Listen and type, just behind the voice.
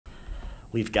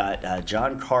We've got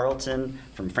John Carlton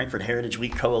from Frankfort Heritage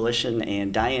Week Coalition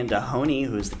and Diane Dehoney,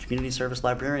 who is the community service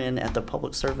librarian at the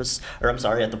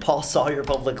at the Paul Sawyer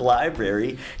Public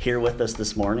Library, here with us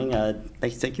this morning.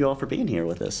 Thank you all for being here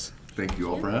with us. Thank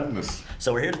you all for having us.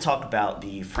 So we're here to talk about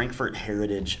the Frankfort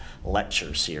Heritage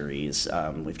Lecture Series.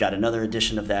 We've got another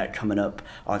edition of that coming up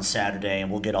on Saturday,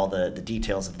 and we'll get all the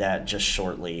details of that just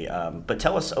shortly. But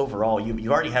tell us overall,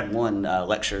 you already had one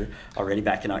lecture already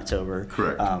back in October.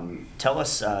 Correct. Tell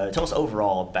us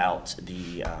overall about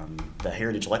the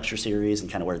Heritage Lecture Series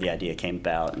and kind of where the idea came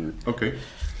about. Okay.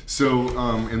 So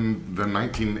in the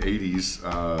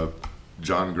 1980s,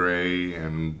 John Gray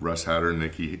and Russ Hatter,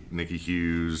 Nikki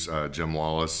Hughes, Jim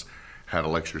Wallace had a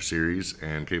lecture series,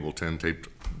 and Cable 10 taped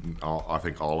I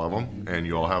think all of them, and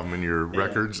you all have them in your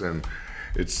records. And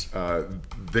it's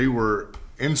they were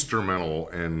instrumental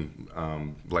in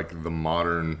like the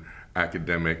modern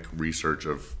academic research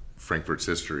of Frankfort's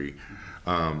history,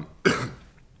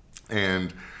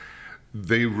 and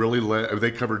they really they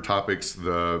covered topics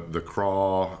the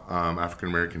Craw, African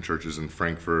American churches in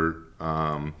Frankfort,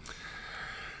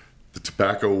 the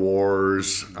tobacco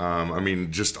wars, I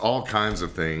mean, just all kinds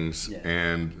of things. Yeah.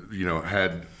 And,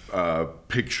 had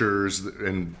pictures,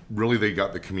 and really they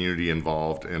got the community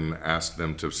involved and asked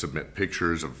them to submit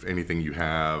pictures of anything you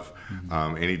have,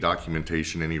 any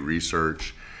documentation, any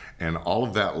research. And all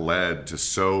of that led to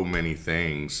so many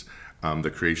things. The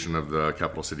creation of the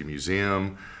Capital City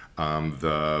Museum,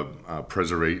 the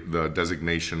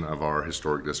designation of our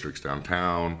historic districts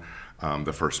downtown,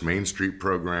 the first Main Street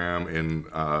program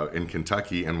in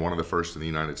Kentucky, and one of the first in the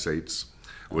United States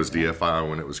was DFI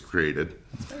when it was created.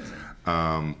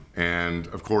 And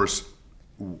of course,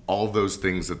 all those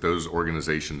things that those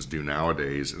organizations do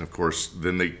nowadays. And of course,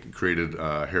 then they created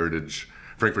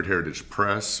Frankfort Heritage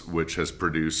Press, which has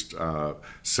produced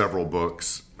several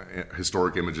books,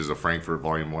 Historic Images of Frankfort,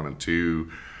 Volume 1 and 2,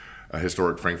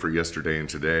 Historic Frankfort Yesterday and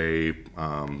Today,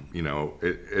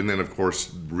 and then of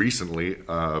course, recently,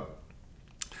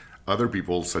 other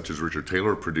people, such as Richard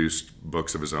Taylor, produced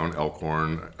books of his own,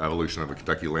 Elkhorn, Evolution of a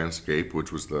Kentucky Landscape,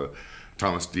 which was the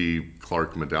Thomas D.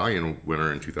 Clark Medallion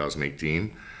winner in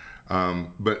 2018.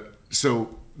 But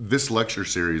so this lecture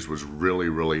series was really,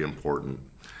 really important.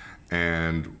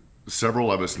 And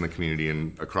several of us in the community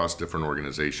and across different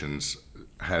organizations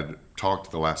had talked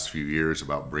the last few years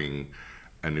about bringing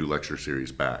a new lecture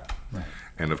series back. Right.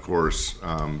 And of course,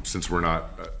 since we're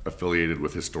not affiliated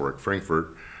with Historic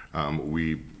Frankfort,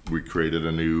 we created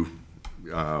a new,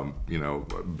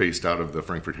 based out of the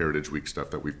Frankfort Heritage Week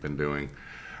stuff that we've been doing.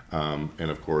 And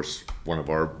of course, one of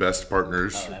our best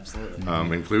partners,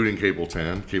 including Cable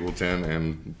 10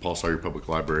 and Paul Sawyer Public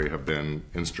Library have been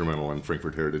instrumental in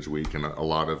Frankfort Heritage Week and a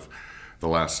lot of the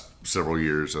last several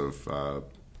years of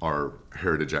our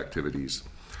heritage activities.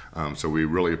 So we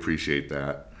really appreciate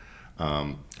that.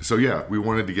 So yeah, we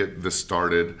wanted to get this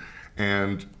started,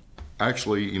 and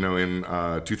actually, in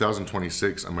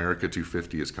 2026, America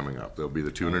 250 is coming up. There'll be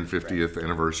the 250th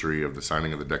anniversary of the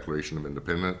signing of the Declaration of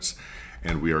Independence,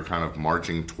 and we are kind of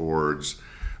marching towards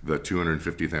the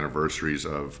 250th anniversaries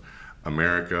of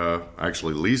America.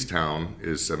 Actually, Leestown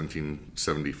is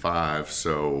 1775,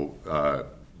 so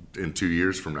in 2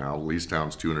 years from now,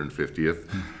 Leestown's 250th.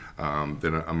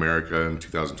 Then America in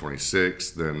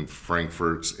 2026, then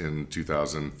Frankfort's in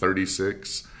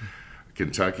 2036.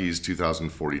 Kentucky's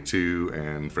 2042,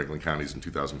 and Franklin County's in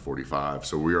 2045.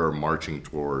 So we are marching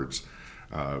towards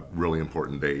really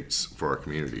important dates for our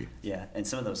community. Yeah, and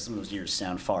some of those years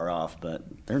sound far off, but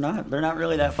they're not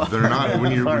really that far. They're not.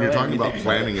 When you're talking about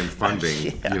planning and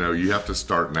funding, you have to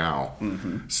start now.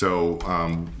 Mm-hmm. So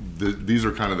these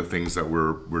are kind of the things that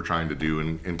we're trying to do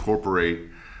and incorporate.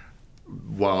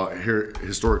 While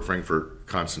Historic Frankfort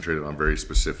concentrated on very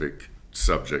specific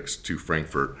subjects to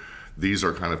Frankfort, these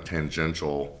are kind of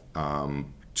tangential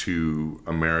to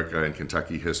America and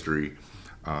Kentucky history.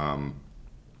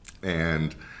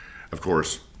 And of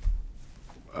course,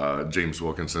 James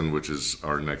Wilkinson, which is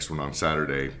our next one on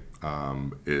Saturday,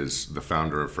 is the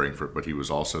founder of Frankfort, but he was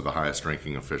also the highest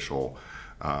ranking official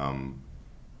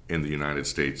in the United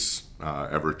States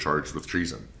ever charged with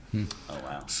treason. Oh,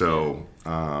 wow. So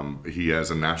he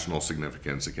has a national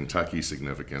significance, a Kentucky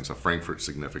significance, a Frankfort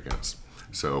significance.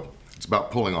 So it's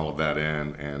about pulling all of that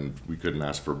in, and we couldn't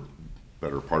ask for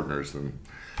better partners than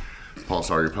Paul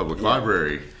Sawyer Public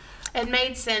Library. It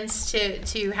made sense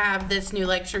to have this new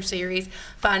lecture series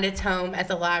find its home at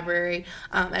the library.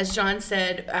 As John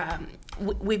said,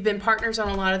 we've been partners on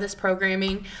a lot of this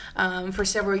programming for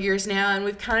several years now, and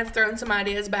we've kind of thrown some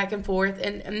ideas back and forth,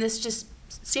 and this just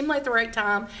seemed like the right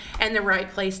time and the right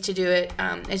place to do it.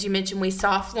 As you mentioned, we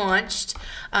soft launched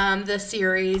the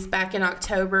series back in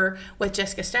October with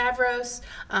Jessica Stavros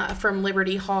from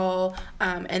Liberty Hall,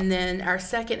 and then our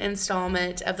second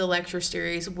installment of the lecture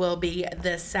series will be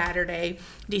this Saturday,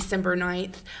 December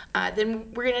 9th.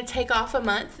 Then we're going to take off a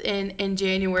month in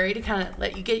January to kind of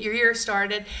let you get your year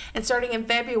started, and starting in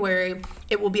February,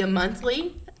 it will be a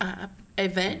monthly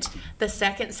event the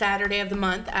second Saturday of the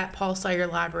month at Paul Sawyer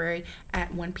Library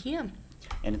at 1 p.m.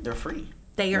 And they're free.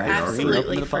 They are Right?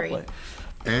 absolutely Free. free.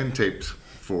 And taped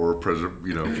for for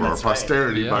our That's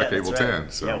posterity right. by Yeah, Cable that's right. 10.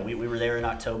 So. Yeah, we were there in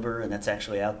October, and that's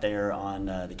actually out there on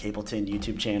the Cable 10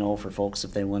 YouTube channel for folks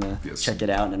if they want to Yes. check it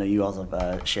out. And I know you all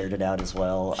have shared it out as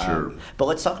well. Sure. But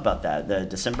let's talk about that. The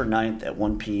December 9th at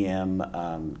 1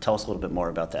 p.m. Tell us a little bit more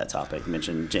about that topic. You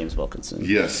mentioned James Wilkinson.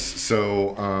 Yes.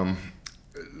 So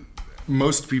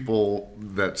most people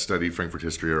that study Frankfort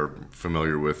history are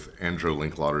familiar with Andrew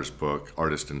Linklater's book,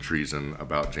 Artist and Treason,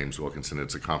 about James Wilkinson.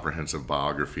 It's a comprehensive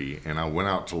biography, and I went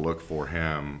out to look for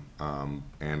him,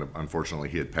 and unfortunately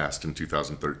he had passed in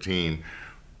 2013.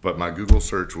 But my Google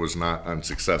search was not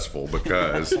unsuccessful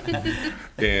because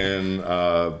in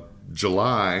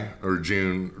July or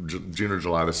June or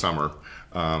July this summer,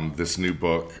 this new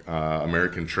book,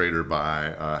 American Traitor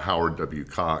by Howard W.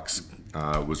 Cox,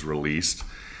 was released.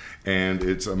 And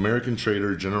it's American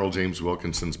Traitor General James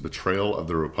Wilkinson's Betrayal of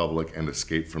the Republic and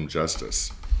Escape from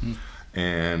Justice.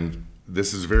 And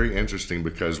this is very interesting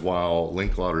because while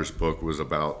Linklater's book was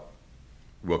about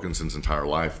Wilkinson's entire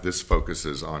life, this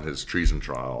focuses on his treason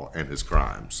trial and his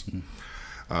crimes.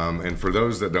 And for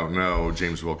those that don't know,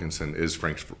 James Wilkinson is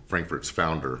Frankfort's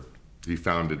founder. He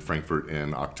founded Frankfort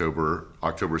in October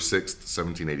 6th,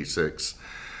 1786.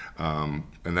 And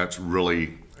that's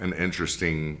really an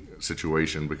interesting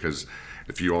situation because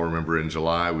if you all remember, in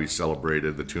July we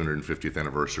celebrated the 250th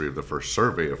anniversary of the first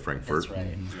survey of Frankfort. That's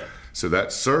right. Yep. So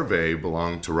that survey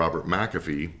belonged to Robert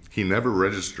McAfee. He never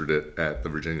registered it at the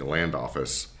Virginia Land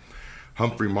Office.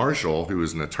 Humphrey Marshall, who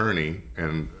is an attorney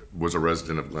and was a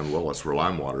resident of Glen Willis, where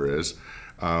Limewater is,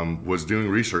 was doing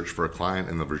research for a client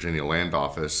in the Virginia Land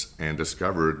Office and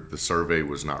discovered the survey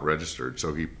was not registered.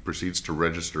 So he proceeds to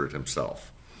register it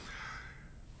himself.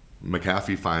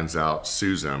 McAfee finds out,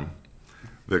 sues him.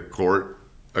 The court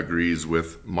agrees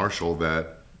with Marshall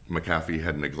that McAfee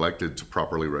had neglected to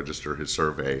properly register his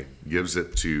survey, gives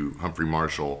it to Humphrey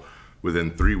Marshall.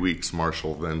 Within 3 weeks,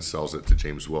 Marshall then sells it to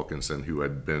James Wilkinson, who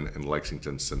had been in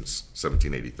Lexington since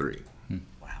 1783.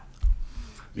 Wow.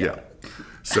 Yeah.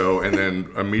 So, and then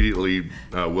immediately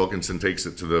Wilkinson takes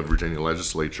it to the Virginia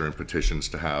legislature and petitions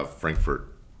to have Frankfort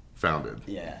founded.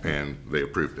 Yeah. And they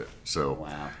approved it. So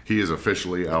Wow. he is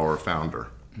officially our founder.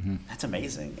 That's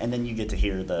amazing. And then you get to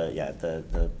hear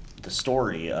the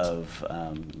story of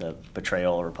the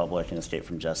betrayal of the Republic and escape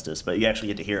from justice, but you actually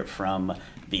get to hear it from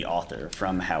the author,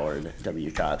 from Howard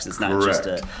W. Cox. It's not just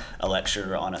Correct. a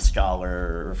lecture on a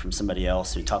scholar or from somebody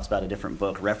else who talks about a different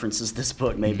book, references this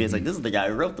book. Maybe it's like, this is the guy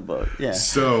who wrote the book. Yeah.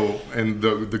 So, and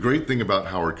the great thing about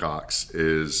Howard Cox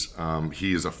is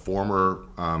he is a former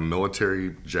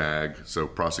military JAG, so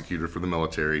prosecutor for the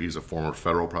military. He's a former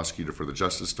federal prosecutor for the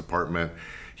Justice Department.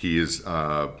 He is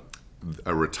a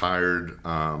retired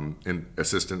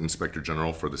assistant inspector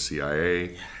general for the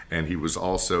CIA, and he was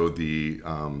also the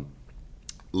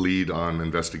lead on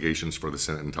investigations for the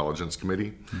Senate Intelligence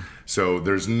Committee. So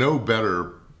there's no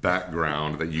better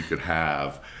background that you could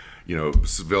have,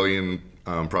 civilian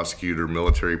prosecutor,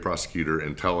 military prosecutor,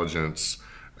 intelligence,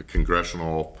 a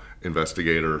congressional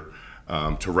investigator,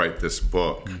 to write this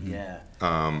book. Yeah.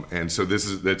 And so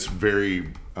it's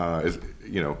very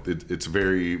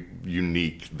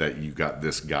unique that you got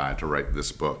this guy to write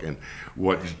this book. And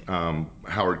what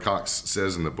Howard Cox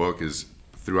says in the book is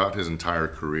throughout his entire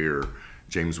career,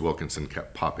 James Wilkinson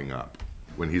kept popping up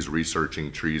when he's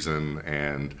researching treason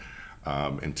and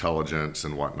intelligence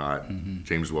and whatnot.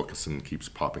 James Wilkinson keeps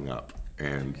popping up.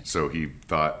 And so he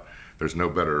thought there's no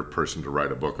better person to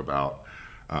write a book about.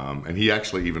 And he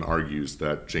actually even argues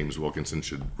that James Wilkinson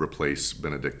should replace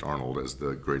Benedict Arnold as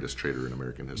the greatest traitor in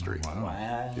American history.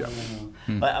 Wow. Yeah.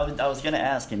 But I was going to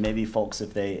ask, and maybe folks,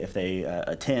 if they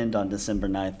attend on December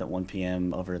 9th at 1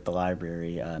 p.m. over at the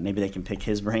library, maybe they can pick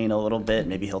his brain a little bit.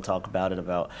 Maybe he'll talk about it,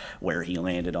 about where he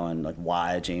landed on, like,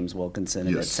 why James Wilkinson.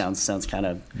 And Yes. it sounds kind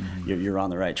of, you're on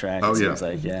the right track. Oh, it yeah. seems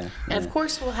like, yeah. And of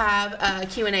course, we'll have a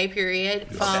Q&A period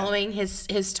following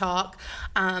his talk.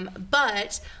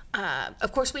 But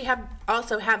Of course, we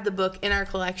also have the book in our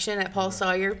collection at Paul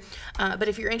Sawyer. But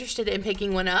if you're interested in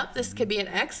picking one up, this could be an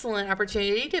excellent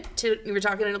opportunity to you were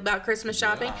talking about Christmas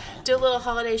shopping, do a little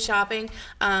holiday shopping.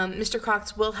 Mr.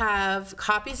 Cox will have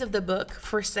copies of the book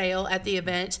for sale at the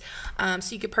event,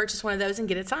 so you could purchase one of those and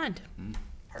get it signed.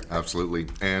 Absolutely.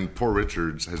 And Poor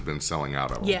Richard's has been selling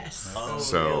out of them. Yes. Oh,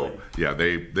 So, really? yeah,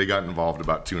 they got involved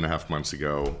about 2.5 months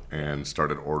ago and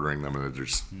started ordering them, and they're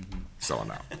just selling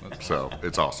out. So,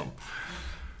 it's awesome.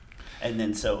 And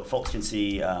then so folks can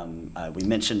see, we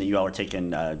mentioned that you all are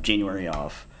taking January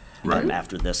off Right.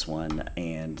 after this one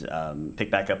and pick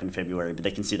back up in February, but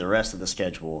they can see the rest of the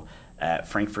schedule at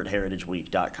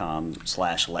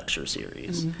frankfortheritageweek.com/lecture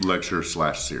series.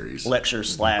 Lecture/series.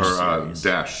 Lecture/series. Lecture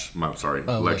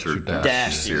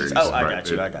Dash series. Oh, I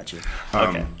got you.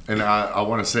 Okay. And I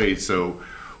want to say, so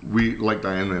we, like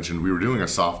Diane mentioned, we were doing a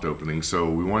soft opening, so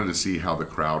we wanted to see how the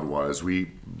crowd was.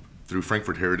 Through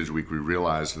Frankfort Heritage Week, we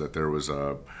realized that there was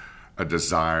a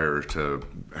desire to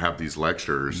have these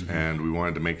lectures, and we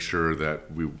wanted to make sure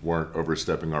that we weren't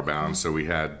overstepping our bounds. So we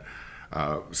had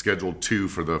scheduled 2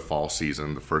 for the fall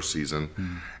season, the first season,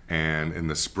 and in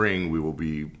the spring we will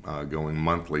be going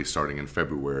monthly starting in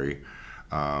February,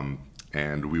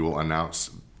 and we will announce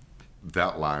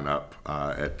that lineup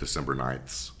at December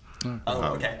 9th.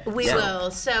 Oh, okay. We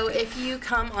will. So if you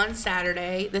come on this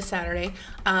Saturday,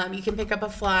 you can pick up a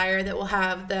flyer that will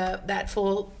have the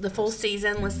full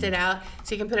season listed out,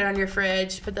 so you can put it on your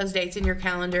fridge, put those dates in your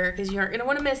calendar because you aren't going to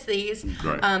want to miss these.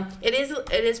 Right. It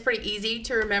is pretty easy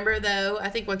to remember though. I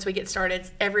think once we get started,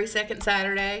 it's every second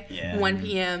Saturday, 1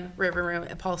 p.m. River Room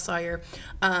at Paul Sawyer.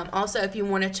 Also, if you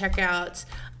want to check out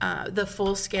the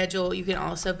full schedule, you can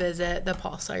also visit the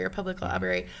Paul Sawyer Public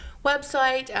Library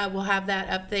website. We'll have that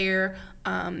up there,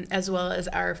 as well as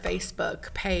our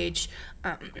Facebook page.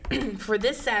 For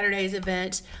this Saturday's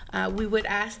event, we would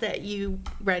ask that you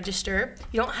register.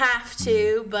 You don't have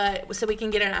to, but so we can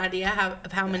get an idea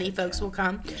of how many folks will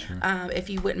come.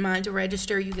 If you wouldn't mind to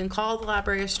register, you can call the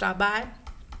library or stop by,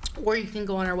 or you can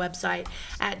go on our website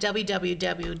at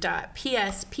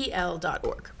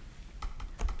www.pspl.org.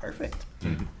 Perfect.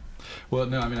 Well,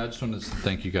 no, I mean, I just want to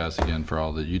thank you guys again for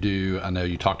all that you do. I know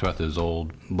you talked about those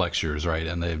old lectures, right?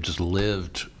 And they've just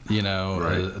lived,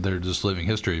 Right. They're just living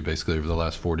history basically over the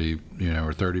last 40,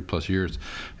 or 30 plus years.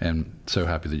 And so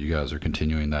happy that you guys are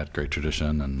continuing that great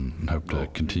tradition and hope to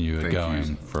continue it thank going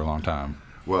you. for a long time.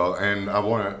 Well, and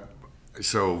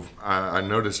I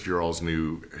noticed your all's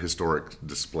new historic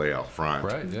display out front.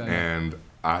 Right, yeah. And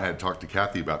I had talked to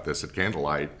Kathy about this at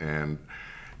Candlelight, and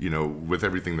with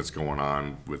everything that's going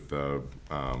on with the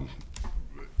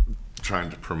trying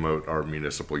to promote our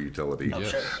municipal utility. Oh,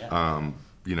 sure. Yeah.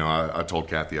 I told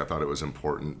Kathy I thought it was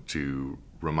important to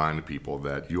remind people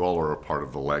that you all are a part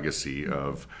of the legacy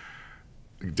of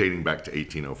dating back to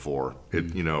 1804.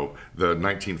 The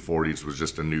 1940s was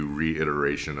just a new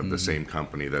reiteration of the same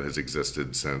company that has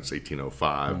existed since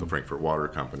 1805, the Frankfort Water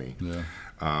Company. Yeah.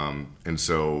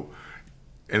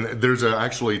 And there's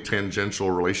actually tangential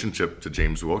relationship to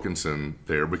James Wilkinson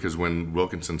there, because when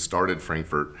Wilkinson started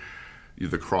Frankfort,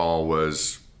 the crawl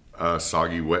was a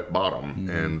soggy, wet bottom,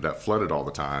 and that flooded all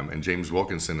the time. And James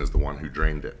Wilkinson is the one who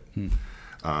drained it.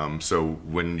 So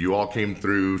when you all came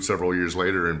through several years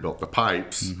later and built the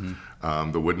pipes,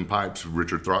 the wooden pipes,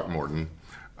 Richard Throckmorton,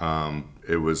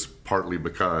 it was partly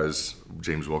because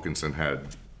James Wilkinson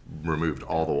had removed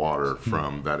all the water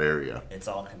from that area. It's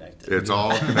all connected. It's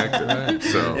all connected.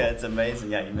 So Yeah, it's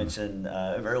amazing. Yeah, you mentioned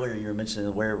earlier. You were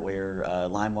mentioning where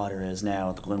Limewater is now,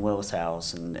 at the Glenn Willis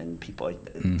House, and people.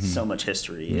 So much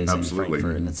history is Absolutely. in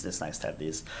Frankfort, and it's nice to have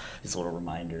these little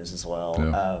reminders as well.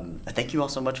 Yeah. Thank you all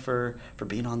so much for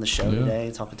being on the show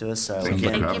today, talking to us. So Thank you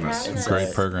again, for Thank you having for us. having us.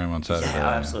 Great program on Saturday. yeah,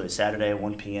 absolutely. Saturday,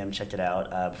 1 p.m. Check it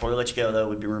out. Before we let you go, though,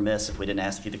 we'd be remiss if we didn't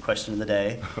ask you the question of the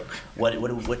day. What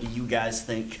do you guys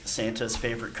think Santa's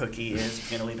favorite cookie is? If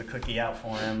you're gonna leave a cookie out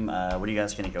for him, what are you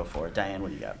guys gonna go for? Diane, what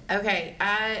do you got? Okay,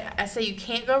 I say you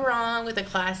can't go wrong with a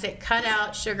classic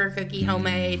cut-out sugar cookie,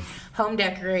 homemade, home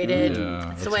decorated.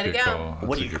 Yeah, It's the way to go. call.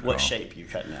 What That's a good what call. shape are you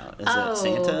cutting out? Is Oh. it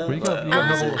Santa? Well, you got a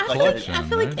whole I collection,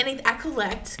 feel like right? I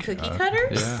collect cookie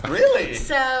cutters. Yeah. Really?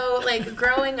 So, like,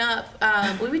 growing up,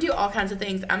 we would do all kinds of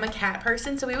things. I'm a cat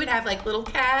person, so we would have, like, little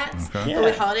cats. Okay. We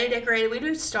would holiday decorate. We'd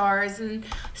do stars and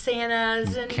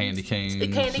Santas and Candy canes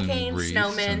and wreaths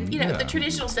snowmen, and- the yeah.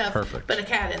 traditional stuff, Perfect. but a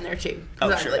cat in there, too. Oh,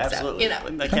 Because I sure, like stuff, absolutely. you know.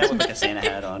 The cat with like a Santa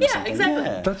hat on. or Yeah, something. exactly.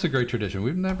 Yeah. That's a great tradition.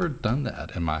 We've never done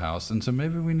that in my house, and so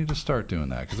maybe we need to start doing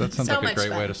that, because that sounds So like a much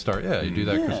great way fun. to start. Yeah, you do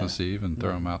that Yeah. Christmas Eve and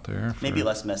throw them out there. Maybe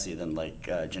less messy than like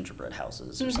gingerbread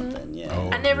houses or something. Yeah. Oh,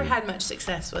 I never agreed. had much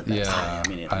success with it. Yeah, I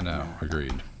mean, I know.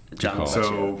 Agreed. John, call. what about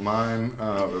So you?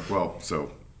 mine,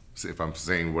 so if I'm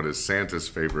saying what is Santa's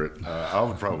favorite, I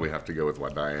would probably have to go with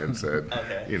what Diane said.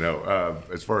 Okay. You know,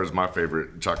 as far as my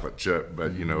favorite, chocolate chip.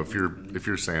 But you know, if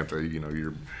you're Santa, you know,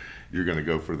 you're going to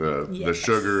go for the Yes.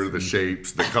 sugar, the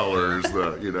shapes, the colors,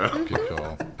 Good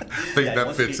call. I think Yeah, that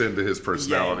once fits he- into his Yeah, he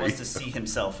personality. wants to see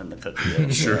himself in the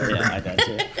cookie. Sure. Yeah, I got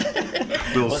you.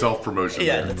 Little self-promotion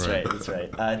Yeah, there. that's right. That's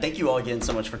right. Thank you all again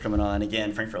so much for coming on.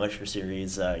 Again, Frankfort Lecture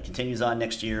Series continues on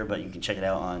next year, but you can check it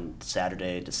out on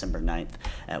Saturday, December 9th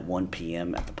at 1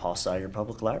 p.m. at the Paul Sawyer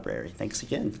Public Library. Thanks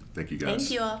again. Thank you, guys.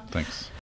 Thank you all. Thanks.